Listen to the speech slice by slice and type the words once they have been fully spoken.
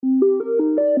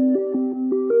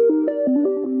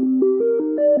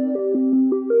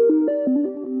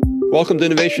Welcome to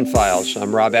Innovation Files.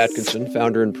 I'm Rob Atkinson,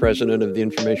 founder and president of the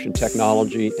Information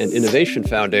Technology and Innovation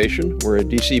Foundation. We're a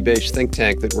DC-based think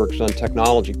tank that works on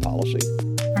technology policy.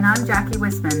 And I'm Jackie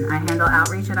Wisman. I handle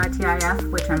outreach at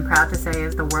ITIF, which I'm proud to say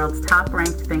is the world's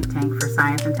top-ranked think tank for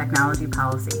science and technology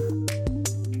policy.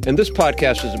 And this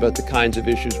podcast is about the kinds of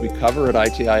issues we cover at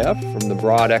ITIF, from the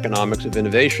broad economics of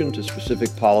innovation to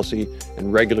specific policy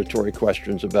and regulatory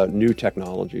questions about new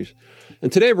technologies.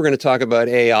 And today we're going to talk about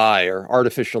AI, or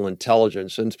artificial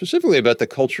intelligence, and specifically about the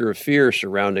culture of fear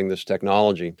surrounding this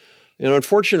technology.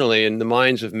 Unfortunately, in the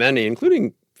minds of many,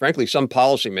 including, frankly, some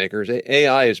policymakers,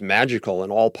 AI is magical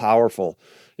and all-powerful.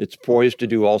 It's poised to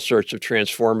do all sorts of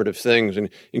transformative things,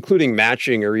 including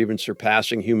matching or even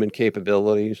surpassing human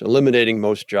capabilities, eliminating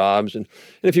most jobs, and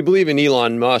if you believe in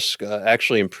Elon Musk,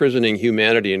 actually imprisoning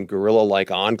humanity in gorilla-like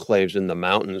enclaves in the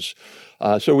mountains.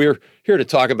 So we're here to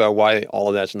talk about why all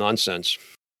of that's nonsense.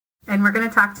 And we're going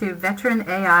to talk to veteran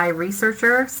AI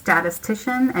researcher,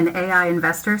 statistician, and AI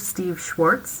investor Steve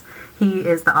Schwartz. He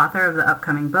is the author of the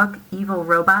upcoming book, Evil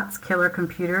Robots, Killer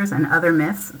Computers, and Other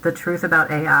Myths, The Truth About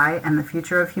AI and the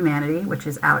Future of Humanity, which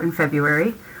is out in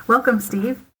February. Welcome,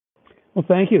 Steve. Well,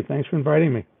 thank you. Thanks for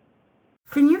inviting me.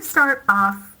 Can you start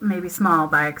off, maybe small,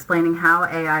 by explaining how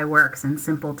AI works in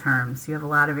simple terms? You have a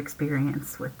lot of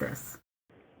experience with this.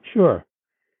 Sure.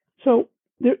 So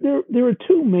there are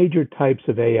two major types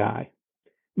of AI,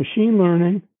 machine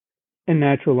learning and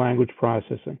natural language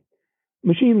processing.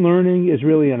 Machine learning is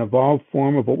really an evolved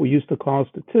form of what we used to call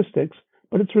statistics,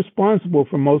 but it's responsible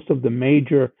for most of the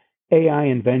major AI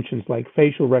inventions like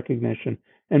facial recognition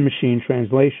and machine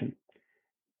translation.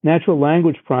 Natural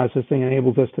language processing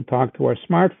enables us to talk to our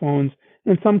smartphones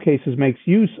and in some cases makes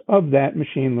use of that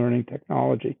machine learning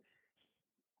technology.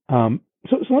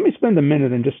 So let me spend a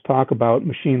minute and just talk about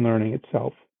machine learning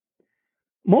itself.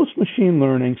 Most machine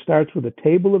learning starts with a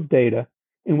table of data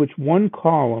in which one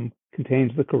column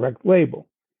contains the correct label.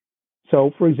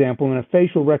 So, for example, in a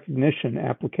facial recognition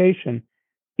application,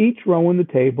 each row in the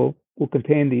table will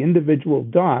contain the individual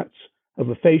dots of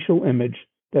a facial image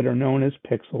that are known as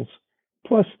pixels,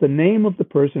 plus the name of the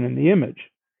person in the image.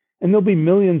 And there'll be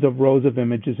millions of rows of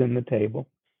images in the table.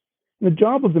 And the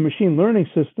job of the machine learning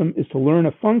system is to learn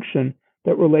a function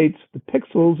that relates the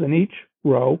pixels in each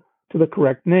row to the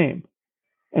correct name.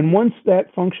 And once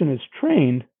that function is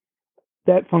trained,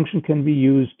 that function can be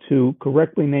used to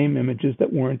correctly name images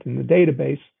that weren't in the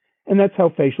database. And that's how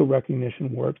facial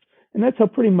recognition works. And that's how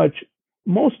pretty much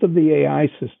most of the AI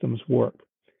systems work.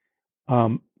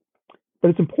 But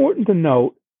it's important to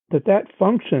note that that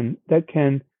function that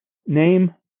can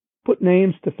put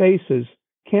names to faces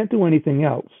can't do anything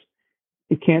else.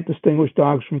 It can't distinguish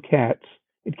dogs from cats.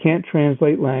 It can't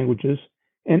translate languages.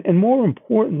 And more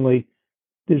importantly,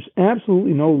 there's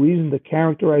absolutely no reason to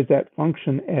characterize that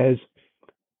function as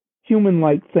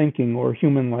human-like thinking or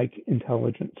human-like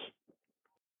intelligence.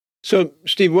 So,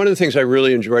 Steve, one of the things I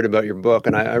really enjoyed about your book,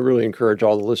 and I really encourage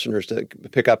all the listeners to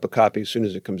pick up a copy as soon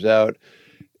as it comes out,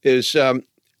 is,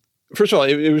 first of all,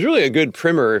 it was really a good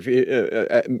primer.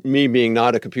 Me being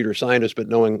not a computer scientist, but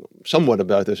knowing somewhat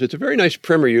about this, it's a very nice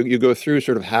primer. You go through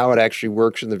sort of how it actually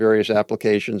works in the various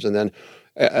applications, and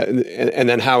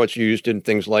then how it's used in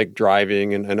things like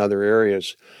driving and other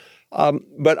areas.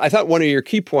 But I thought one of your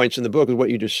key points in the book is what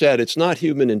you just said. It's not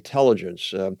human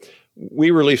intelligence.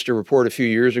 We released a report a few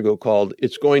years ago called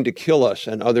 "It's Going to Kill Us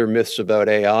and Other Myths About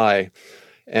AI."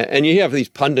 And you have these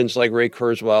pundits like Ray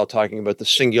Kurzweil talking about the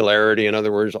singularity. In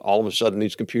other words, all of a sudden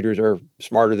these computers are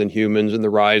smarter than humans, and the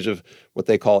rise of what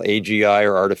they call AGI,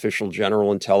 or artificial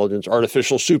general intelligence,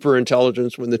 artificial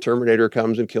superintelligence, when the Terminator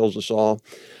comes and kills us all.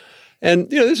 And,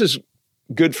 this is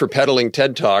good for peddling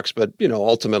TED Talks, but,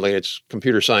 ultimately it's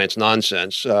computer science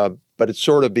nonsense. But it's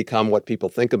sort of become what people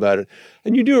think about it.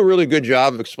 And you do a really good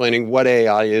job of explaining what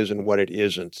AI is and what it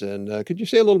isn't. And could you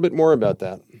say a little bit more about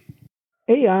that?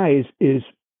 AI is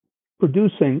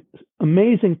producing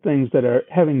amazing things that are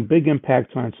having big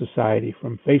impacts on society,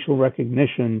 from facial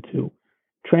recognition to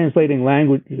translating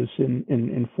languages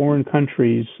in foreign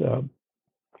countries.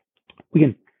 We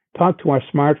can talk to our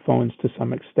smartphones to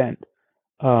some extent.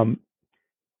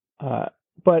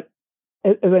 But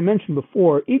as I mentioned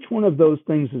before, each one of those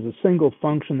things is a single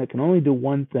function that can only do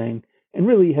one thing and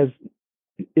really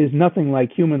is nothing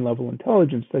like human level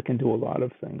intelligence that can do a lot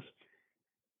of things.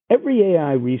 Every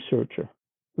AI researcher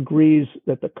agrees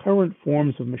that the current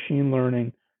forms of machine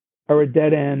learning are a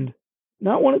dead end,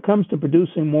 not when it comes to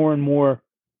producing more and more,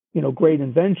 great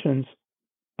inventions,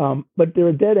 but they're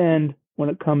a dead end when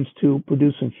it comes to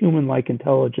producing human-like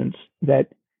intelligence that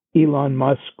Elon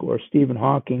Musk or Stephen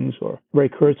Hawking or Ray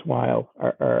Kurzweil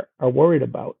are worried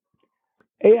about.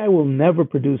 AI will never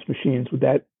produce machines with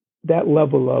that that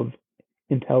level of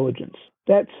intelligence.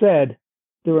 That said,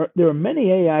 there are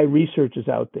many AI researchers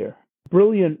out there,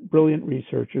 brilliant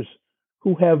researchers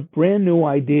who have brand new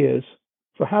ideas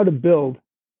for how to build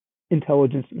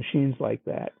intelligence machines like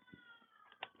that.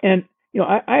 And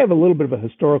I have a little bit of a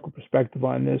historical perspective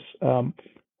on this.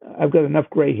 I've got enough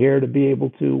gray hair to be able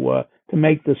to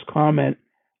make this comment.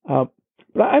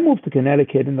 But I moved to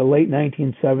Connecticut in the late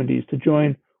 1970s to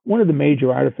join one of the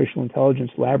major artificial intelligence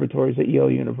laboratories at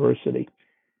Yale University.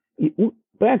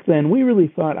 Back then, we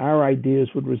really thought our ideas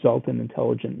would result in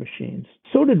intelligent machines.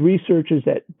 So did researchers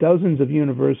at dozens of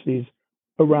universities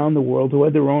around the world who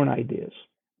had their own ideas,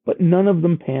 but none of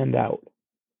them panned out.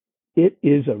 It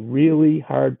is a really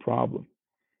hard problem.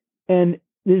 And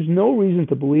there's no reason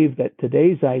to believe that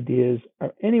today's ideas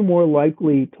are any more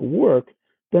likely to work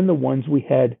than the ones we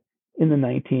had in the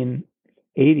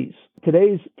 1980s.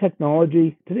 Today's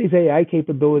technology, today's AI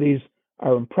capabilities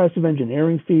are impressive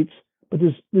engineering feats, but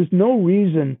there's no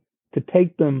reason to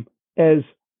take them as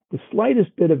the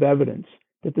slightest bit of evidence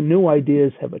that the new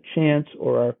ideas have a chance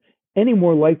or are any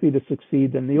more likely to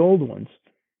succeed than the old ones.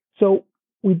 So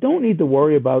we don't need to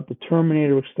worry about the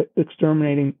Terminator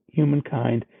exterminating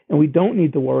humankind, and we don't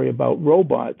need to worry about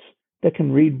robots that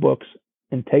can read books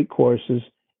and take courses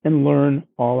and learn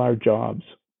all our jobs.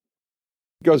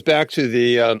 It goes back to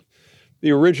the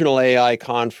original AI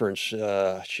conference.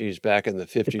 She's back in the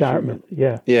 50s. Dartmouth,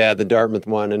 yeah. Yeah, the Dartmouth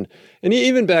one. And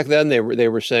even back then they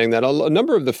were saying that a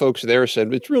number of the folks there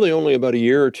said it's really only about a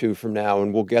year or two from now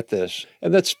and we'll get this.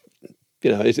 And that's,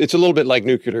 it's a little bit like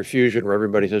nuclear fusion where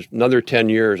everybody says another 10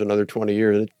 years, another 20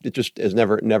 years. It just has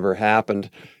never happened.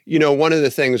 One of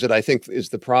the things that I think is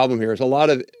the problem here is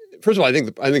first of all, I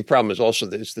think the problem is also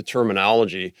that it's the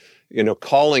terminology.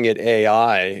 Calling it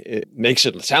AI, it makes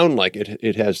it sound like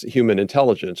it has human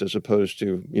intelligence as opposed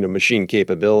to machine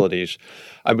capabilities.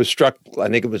 I was struck. I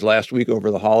think it was last week over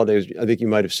the holidays. I think you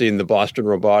might have seen the Boston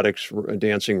Robotics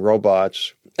dancing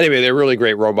robots. Anyway, they're really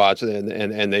great robots,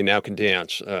 and they now can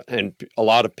dance. And a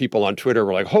lot of people on Twitter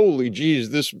were like, "Holy geez,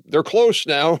 they're close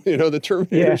now." The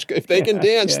Terminators, if they can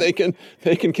dance, they can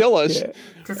kill us. Yeah.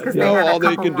 Just because they have a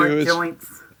couple more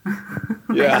joints.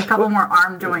 They have a couple more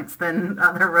arm joints than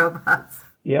other robots.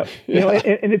 Yeah,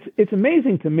 and it's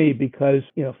amazing to me because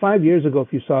 5 years ago,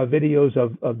 if you saw videos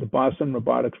of the Boston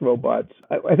Robotics robots,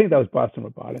 I think that was Boston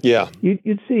Robotics. Yeah,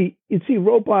 you'd see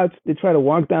robots. They try to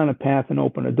walk down a path and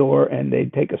open a door, and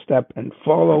they'd take a step and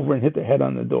fall over and hit their head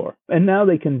on the door. And now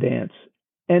they can dance,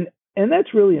 and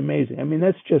that's really amazing. I mean,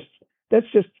 that's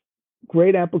just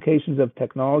great applications of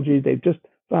technology. They've just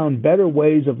found better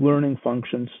ways of learning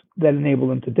functions that enable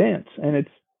them to dance, and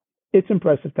it's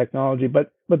impressive technology,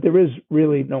 but there is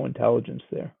really no intelligence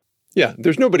there. Yeah,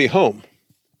 there's nobody home,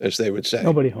 as they would say.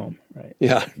 Nobody home, right?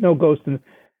 Yeah, no ghost in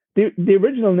the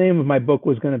original name of my book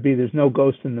was going to be "There's No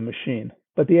Ghost in the Machine,"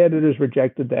 but the editors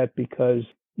rejected that because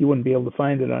you wouldn't be able to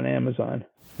find it on Amazon.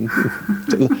 There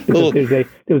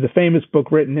was a famous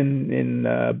book written in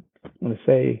I want to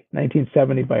say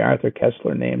 1970 by Arthur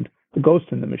Kessler named "The Ghost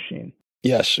in the Machine."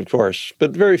 Yes, of course.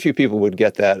 But very few people would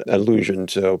get that allusion,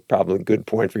 so probably a good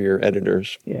point for your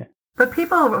editors. Yeah. But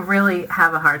people really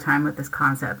have a hard time with this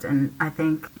concept, and I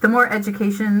think the more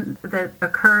education that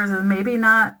occurs is maybe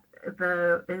not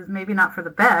for the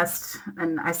best.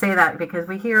 And I say that because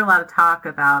we hear a lot of talk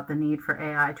about the need for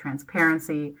AI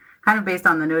transparency, kind of based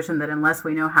on the notion that unless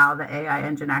we know how the AI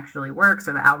engine actually works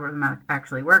or the algorithm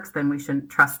actually works, then we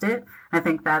shouldn't trust it. I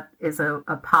think that is a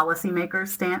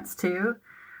policymaker's stance too.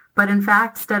 But in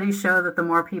fact, studies show that the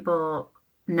more people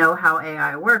know how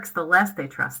AI works, the less they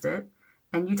trust it.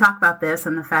 And you talk about this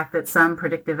and the fact that some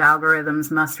predictive algorithms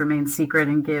must remain secret,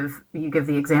 and you give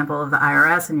the example of the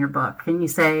IRS in your book. Can you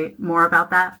say more about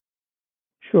that?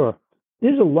 Sure.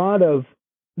 There's a lot of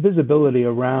visibility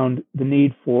around the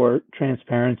need for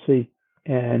transparency,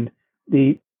 and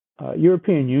the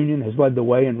European Union has led the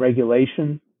way in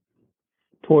regulation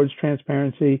towards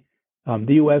transparency.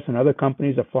 The U.S. and other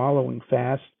companies are following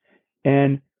fast.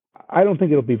 And I don't think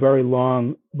it'll be very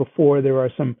long before there are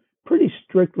some pretty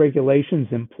strict regulations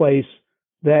in place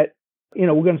that, we're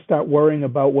going to start worrying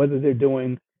about whether they're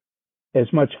doing as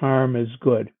much harm as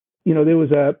good. There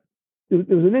was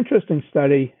an interesting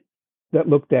study that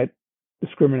looked at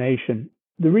discrimination.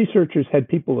 The researchers had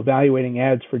people evaluating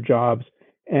ads for jobs,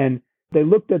 and they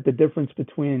looked at the difference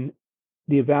between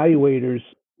the evaluators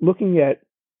looking at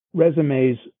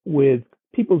resumes with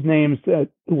people's names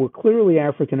who were clearly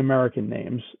African-American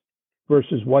names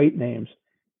versus white names.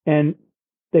 And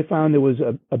they found there was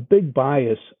a big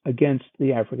bias against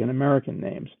the African-American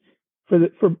names for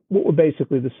what were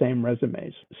basically the same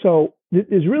resumes. So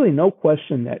there's really no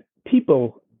question that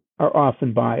people are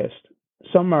often biased.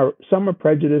 some are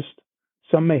prejudiced,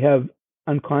 some may have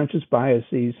unconscious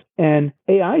biases, and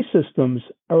AI systems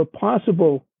are a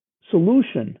possible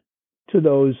solution to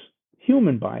those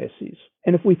human biases.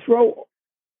 And if we throw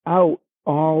out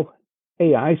all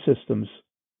AI systems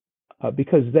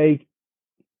because they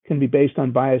can be based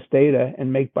on biased data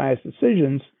and make biased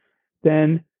decisions,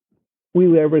 then we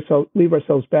leave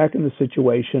ourselves back in the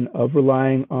situation of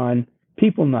relying on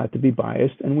people not to be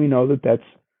biased, and we know that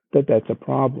that's a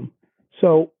problem.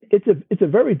 So it's a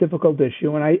very difficult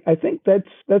issue, and I think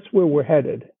that's where we're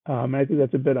headed. And I think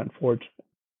that's a bit unfortunate.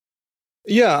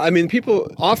 Yeah, I mean, people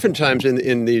oftentimes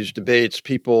in these debates,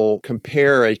 people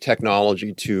compare a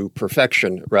technology to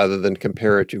perfection rather than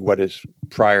compare it to what is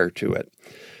prior to it.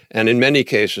 And in many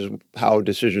cases, how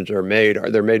decisions are made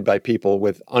they're made by people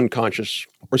with unconscious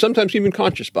or sometimes even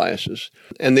conscious biases.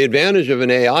 And the advantage of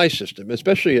an AI system,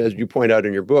 especially as you point out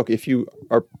in your book, if you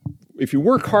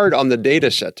work hard on the data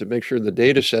set to make sure the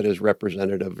data set is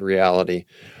representative of reality,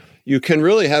 you can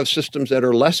really have systems that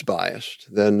are less biased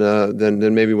than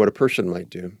maybe what a person might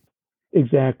do.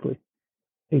 Exactly.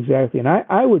 And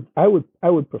I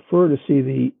would prefer to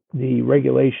see the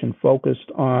regulation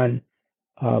focused on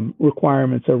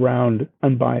requirements around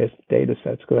unbiased data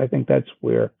sets, because I think that's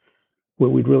where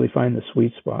we'd really find the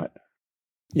sweet spot.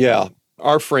 Yeah.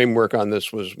 Our framework on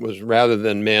this was rather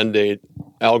than mandate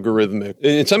algorithmic.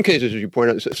 In some cases, as you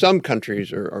point out, some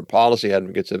countries or policy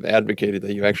advocates have advocated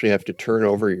that you actually have to turn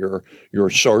over your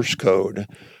source code,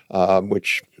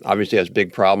 which obviously has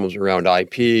big problems around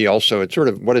IP. Also, it's sort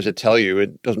of, what does it tell you?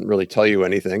 It doesn't really tell you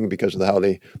anything because of how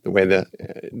the way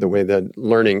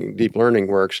the deep learning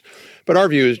works. But our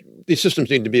view is these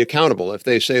systems need to be accountable. If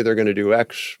they say they're going to do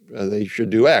X, they should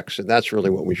do X, and that's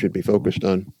really what we should be focused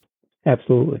on.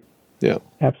 Absolutely. Yeah,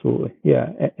 absolutely. Yeah,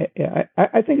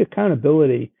 I think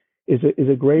accountability is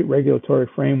a great regulatory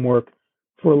framework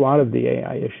for a lot of the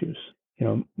AI issues.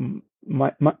 You know,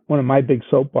 one of my big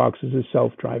soapboxes is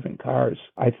self-driving cars.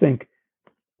 I think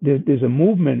there's a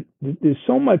movement. There's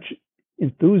so much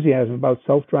enthusiasm about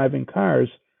self-driving cars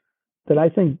that I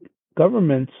think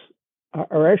governments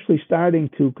are actually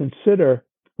starting to consider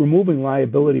removing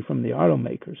liability from the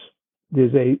automakers.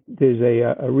 There's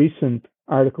a recent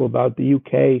article about the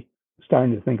UK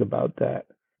starting to think about that,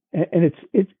 and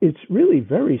it's really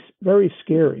very, very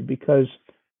scary, because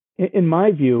in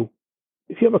my view,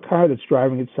 if you have a car that's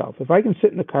driving itself, if I can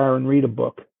sit in the car and read a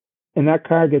book and that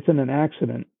car gets in an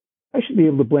accident, I should be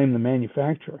able to blame the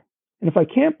manufacturer. And if I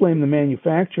can't blame the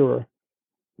manufacturer,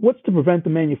 what's to prevent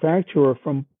the manufacturer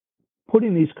from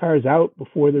putting these cars out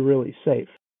before they're really safe?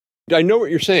 I know what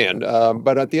you're saying,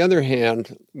 but on the other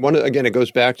hand, again, it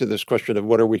goes back to this question of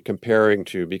what are we comparing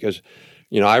to? Because,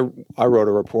 you know, I wrote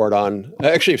a report on.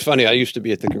 Actually, it's funny. I used to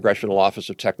be at the Congressional Office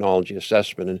of Technology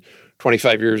Assessment, and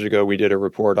 25 years ago, we did a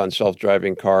report on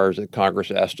self-driving cars that Congress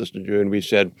asked us to do, and we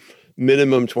said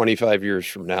minimum 25 years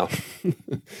from now.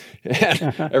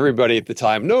 And everybody at the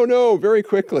time, no, very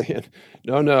quickly, and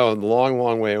no, long,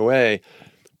 long way away.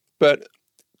 But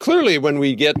clearly, when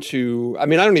we get to, I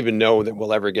don't even know that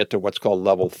we'll ever get to what's called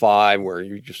level 5, where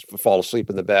you just fall asleep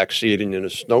in the back seat and in a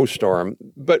snowstorm.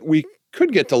 But we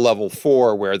could get to level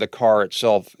 4, where the car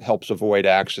itself helps avoid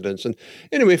accidents. And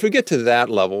anyway, if we get to that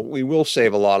level, we will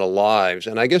save a lot of lives.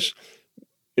 And I guess,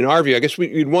 in our view,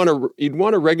 you'd want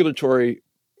a regulatory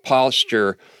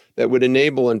posture that would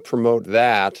enable and promote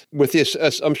that, with this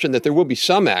assumption that there will be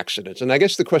some accidents. And I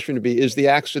guess the question would be, is the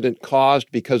accident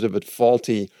caused because of a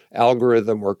faulty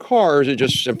algorithm or car, or is it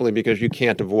just simply because you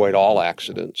can't avoid all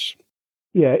accidents?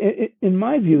 Yeah, in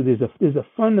my view, there's a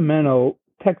fundamental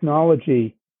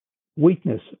technology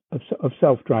weakness of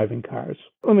self-driving cars.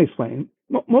 Let me explain.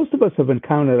 Most of us have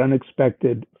encountered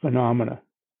unexpected phenomena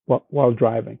while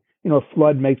driving. You know, a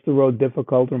flood makes the road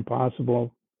difficult or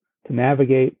impossible to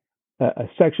navigate. A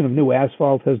section of new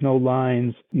asphalt has no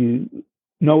lines. You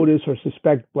notice or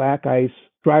suspect black ice.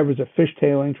 Drivers are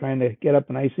fishtailing, trying to get up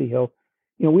an icy hill.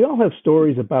 You know, we all have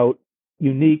stories about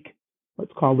unique,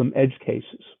 let's call them edge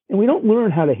cases. And we don't learn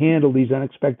how to handle these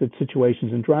unexpected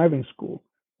situations in driving school.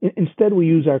 Instead, we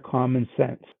use our common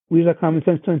sense. We use our common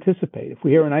sense to anticipate. If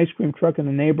we hear an ice cream truck in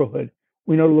the neighborhood,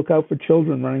 we know to look out for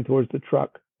children running towards the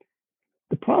truck.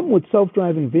 The problem with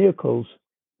self-driving vehicles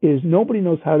is nobody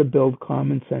knows how to build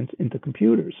common sense into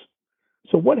computers.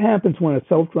 So what happens when a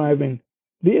self-driving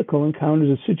vehicle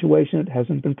encounters a situation it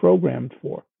hasn't been programmed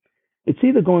for? It's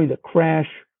either going to crash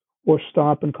or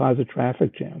stop and cause a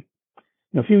traffic jam.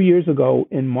 Now, a few years ago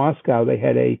in Moscow, they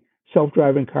had a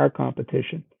self-driving car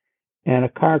competition, and a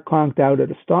car conked out at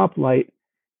a stoplight,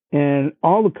 and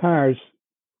all the cars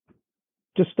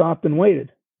just stopped and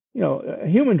waited. You know, a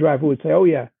human driver would say, oh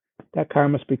yeah, that car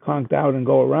must be conked out, and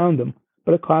go around them.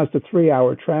 but it caused a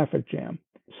 3-hour traffic jam.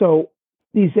 So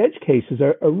these edge cases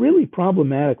are really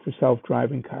problematic for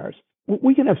self-driving cars.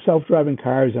 We can have self-driving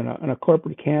cars on a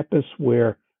corporate campus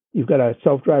where you've got a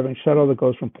self-driving shuttle that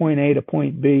goes from point A to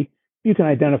point B. You can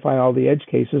identify all the edge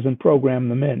cases and program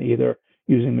them in, either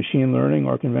using machine learning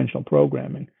or conventional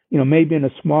programming. Maybe in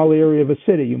a small area of a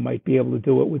city, you might be able to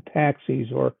do it with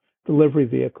taxis or delivery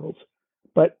vehicles.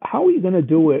 But how are you going to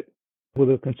do it with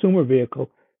a consumer vehicle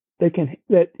that can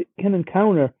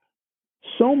encounter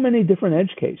so many different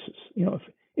edge cases?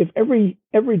 If every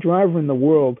driver in the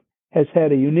world has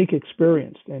had a unique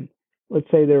experience, and let's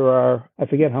say there are, I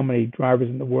forget how many drivers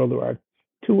in the world there are,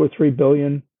 2 or 3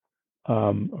 billion,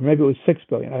 or maybe it was 6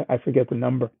 billion. I forget the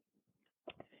number.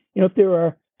 If there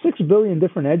are 6 billion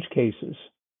different edge cases,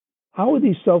 how are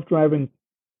these self-driving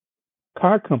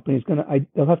car companies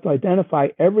they'll have to identify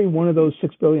every one of those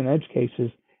 6 billion edge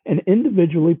cases and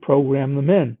individually program them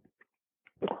in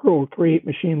or create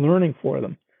machine learning for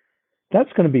them.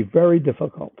 That's going to be very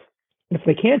difficult. And if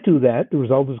they can't do that, the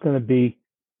result is going to be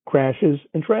crashes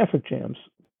and traffic jams.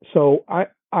 So I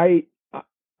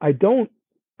don't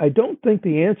think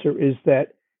the answer is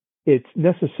that it's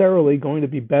necessarily going to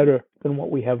be better than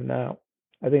what we have now.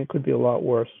 I think it could be a lot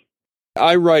worse.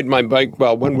 I ride my bike.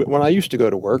 Well, when I used to go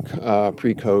to work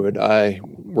pre-COVID, I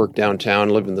worked downtown,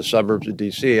 lived in the suburbs of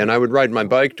D.C., and I would ride my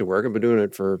bike to work. I've been doing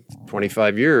it for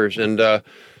 25 years. And,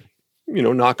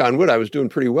 knock on wood, I was doing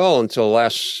pretty well until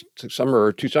last summer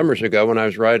or 2 summers ago when I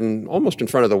was riding almost in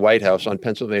front of the White House on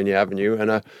Pennsylvania Avenue.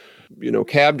 And a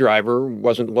cab driver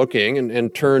wasn't looking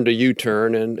and turned a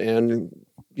U-turn and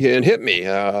hit me.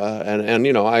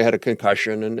 I had a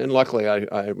concussion. And luckily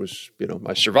I was,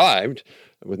 I survived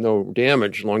with no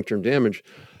damage, long-term damage.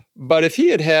 But if he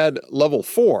had level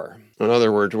 4, in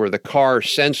other words, where the car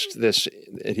sensed that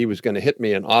he was going to hit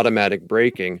me in automatic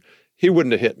braking, he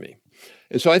wouldn't have hit me.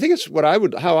 And so I think it's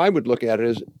how I would look at it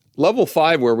is level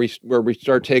 5, where we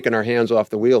start taking our hands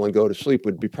off the wheel and go to sleep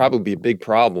would probably be a big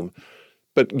problem.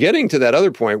 But getting to that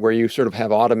other point where you sort of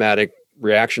have automatic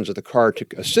reactions of the car to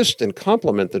assist and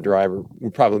complement the driver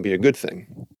would probably be a good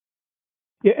thing.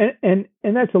 Yeah, and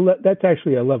that's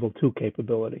actually a level 2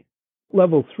 capability.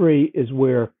 Level 3 is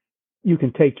where you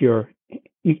can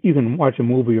you can watch a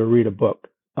movie or read a book,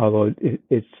 although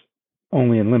it's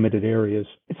only in limited areas.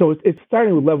 So it's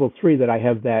starting with level 3 that I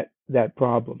have that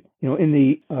problem. In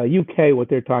the UK, what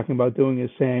they're talking about doing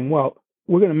is saying, well,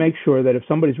 we're going to make sure that if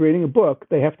somebody's reading a book,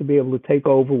 they have to be able to take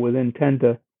over within 10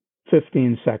 to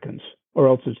 15 seconds, or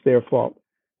else it's their fault.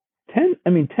 10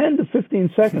 to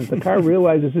 15 seconds, the car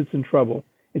realizes it's in trouble.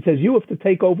 It says you have to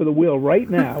take over the wheel right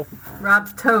now.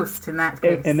 Rob's toast in that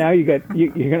case. And now you're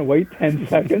going to wait 10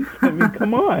 seconds.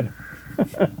 Come on.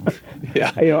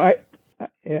 Yeah. I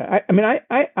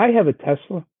have a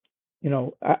Tesla.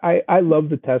 I love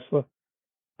the Tesla.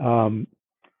 And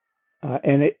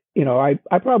it, I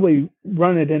probably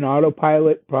run it in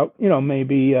autopilot.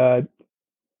 Maybe 90%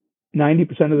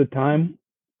 of the time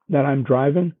that I'm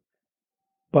driving,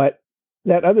 but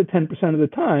that other 10% of the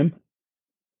time,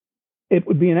 it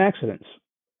would be in accidents.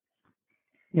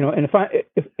 And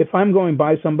if I'm going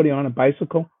by somebody on a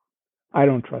bicycle, I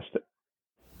don't trust it.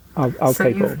 I'll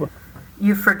take over.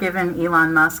 You've forgiven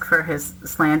Elon Musk for his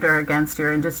slander against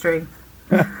your industry?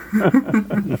 Yeah.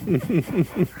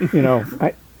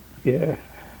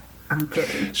 I'm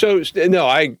kidding. So, no,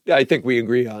 I think we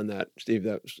agree on that, Steve.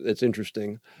 That's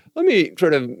interesting. Let me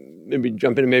sort of maybe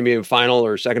jump into maybe a final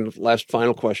or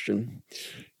final question.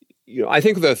 I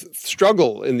think the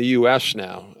struggle in the U.S.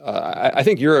 now, I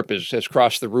think Europe has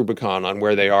crossed the Rubicon on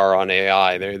where they are on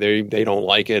AI. They don't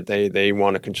like it. They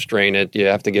want to constrain it. You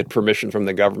have to get permission from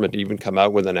the government to even come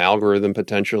out with an algorithm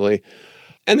potentially.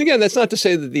 And again, that's not to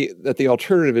say that the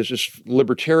alternative is just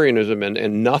libertarianism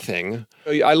and nothing.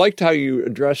 I liked how you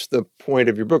addressed the point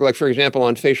of your book. Like, for example,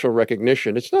 on facial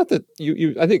recognition, it's not that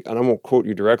I think, and I won't quote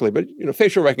you directly, but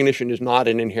facial recognition is not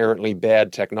an inherently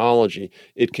bad technology.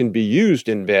 It can be used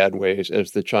in bad ways,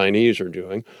 as the Chinese are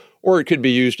doing, or it could be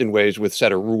used in ways with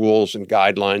set of rules and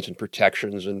guidelines and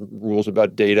protections and rules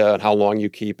about data and how long you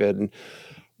keep it and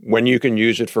when you can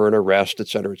use it for an arrest, et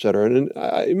cetera, et cetera. And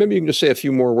maybe you can just say a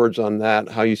few more words on that,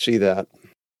 how you see that.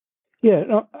 Yeah,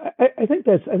 no, I think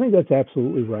that's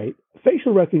absolutely right.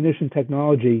 Facial recognition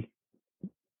technology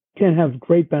can have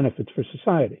great benefits for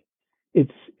society.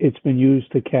 It's been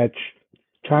used to catch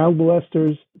child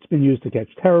molesters. It's been used to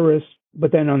catch terrorists.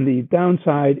 But then on the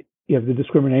downside, you have the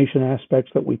discrimination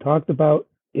aspects that we talked about.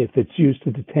 If it's used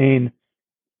to detain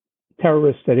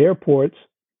terrorists at airports,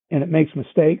 and it makes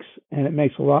mistakes, and it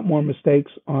makes a lot more mistakes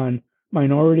on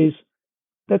minorities,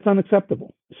 that's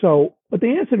unacceptable. So, but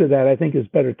the answer to that, I think, is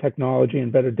better technology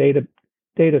and better data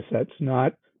data sets,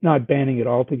 not banning it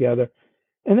altogether.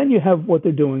 And then you have what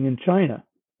they're doing in China.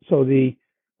 So the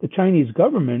Chinese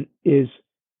government is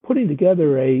putting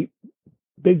together a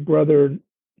Big Brother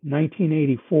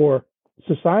 1984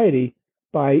 society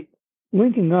by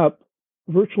linking up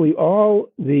virtually all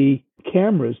the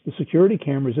cameras, the security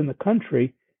cameras in the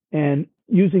country, and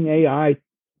using AI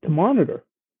to monitor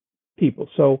people.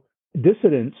 So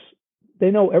dissidents,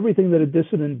 they know everything that a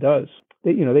dissident does.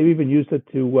 They've even used it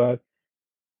to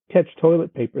catch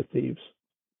toilet paper thieves.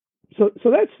 So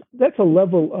that's a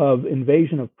level of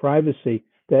invasion of privacy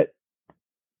that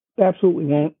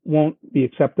absolutely won't be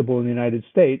acceptable in the United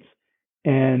States.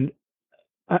 And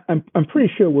I'm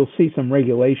pretty sure we'll see some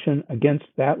regulation against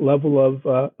that level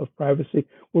of privacy.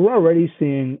 We're already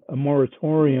seeing a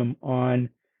moratorium on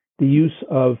the use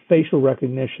of facial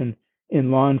recognition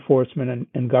in law enforcement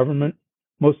and government.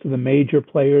 Most of the major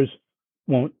players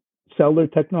won't sell their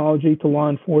technology to law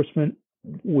enforcement.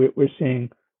 We're seeing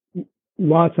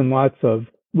lots and lots of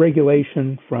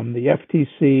regulation from the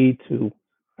FTC to,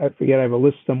 I have a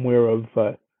list somewhere of,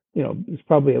 there's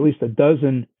probably at least a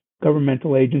dozen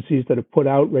governmental agencies that have put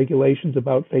out regulations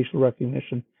about facial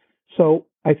recognition. So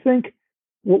I think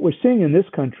what we're seeing in this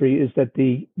country is that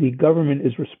the government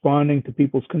is responding to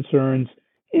people's concerns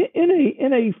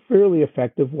in a fairly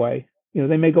effective way.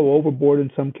 They may go overboard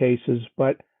in some cases,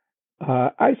 but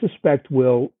I suspect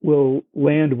we'll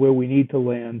land where we need to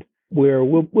land, where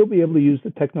we'll be able to use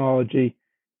the technology,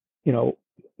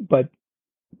 but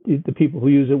the people who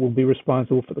use it will be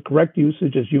responsible for the correct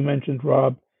usage, as you mentioned,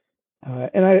 Rob.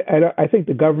 And I think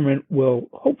the government will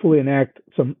hopefully enact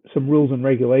some rules and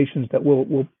regulations that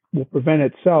will prevent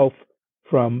itself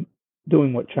from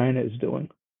doing what China is doing.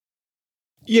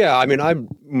 Yeah, I mean, I'm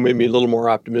maybe a little more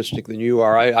optimistic than you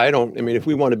are. If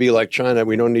we want to be like China,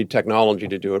 we don't need technology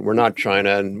to do it. We're not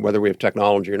China, and whether we have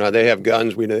technology or not, they have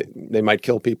guns. They might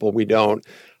kill people. We don't.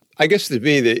 I guess to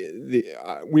me,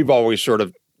 we've always sort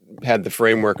of had the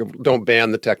framework of don't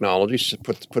ban the technology,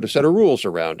 put a set of rules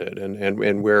around it,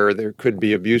 and where there could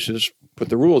be abuses, put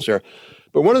the rules there.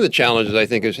 But one of the challenges, I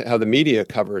think, is how the media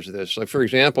covers this. Like, for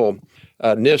example,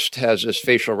 NIST has this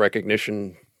facial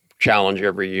recognition challenge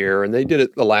every year, and they did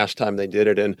it the last time they did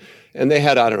it, and they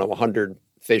had, 100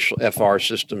 facial FR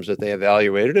systems that they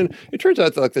evaluated, and it turns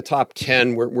out that like the top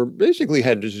 10 were basically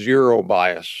had zero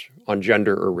bias on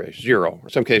gender or race, zero. In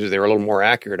some cases, they were a little more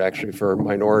accurate, actually, for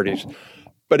minorities.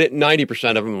 But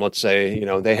 90% of them, let's say,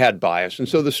 they had bias. And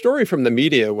so the story from the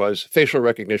media was facial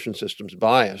recognition systems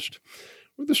biased.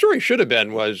 What the story should have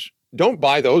been was, don't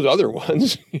buy those other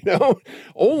ones,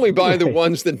 only buy the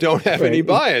ones that don't have any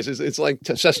bias. It's like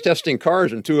testing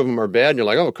cars and two of them are bad and you're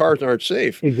like, oh, cars aren't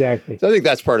safe. Exactly. So I think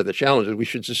that's part of the challenge. Is we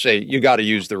should just say, you got to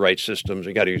use the right systems.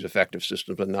 You got to use effective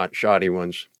systems, but not shoddy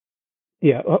ones.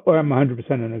 Yeah, or I'm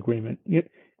 100% in agreement.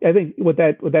 I think what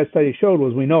that study showed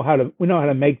was we know how to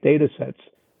make data sets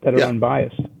that are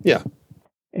unbiased. Yeah.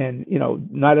 And,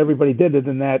 not everybody did it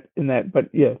in that,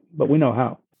 but we know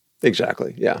how.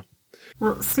 Exactly. Yeah.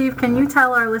 Well, Steve, can you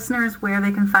tell our listeners where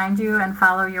they can find you and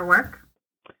follow your work?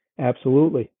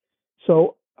 Absolutely.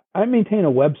 So I maintain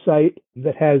a website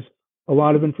that has a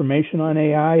lot of information on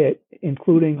AI,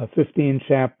 including a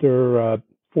 15-chapter,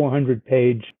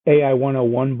 400-page AI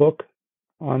 101 book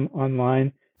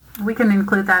online. We can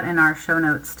include that in our show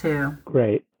notes, too.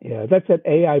 Great. Yeah, that's at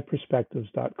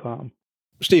aiperspectives.com.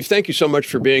 Steve, thank you so much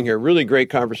for being here. Really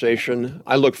great conversation.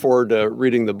 I look forward to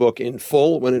reading the book in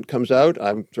full when it comes out.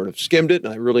 I've sort of skimmed it,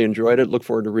 and I really enjoyed it. Look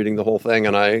forward to reading the whole thing,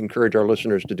 and I encourage our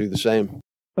listeners to do the same.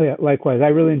 Oh, yeah, likewise. I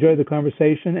really enjoyed the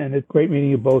conversation, and it's great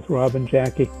meeting you both, Rob and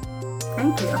Jackie.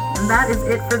 Thank you. And that is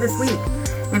it for this week.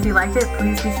 If you liked it,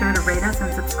 please be sure to rate us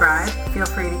and subscribe. Feel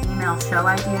free to email show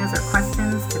ideas or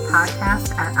questions to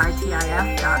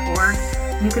podcast@itif.org.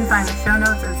 You can find the show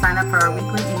notes and sign up for our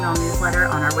weekly email newsletter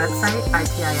on our website,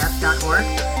 itif.org,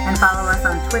 and follow us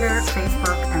on Twitter,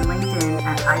 Facebook, and LinkedIn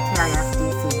at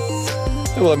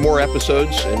ITIFDC. And we'll have more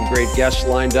episodes and great guests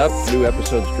lined up. New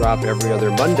episodes drop every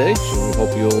other Monday, so we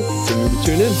hope you'll continue to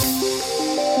tune in.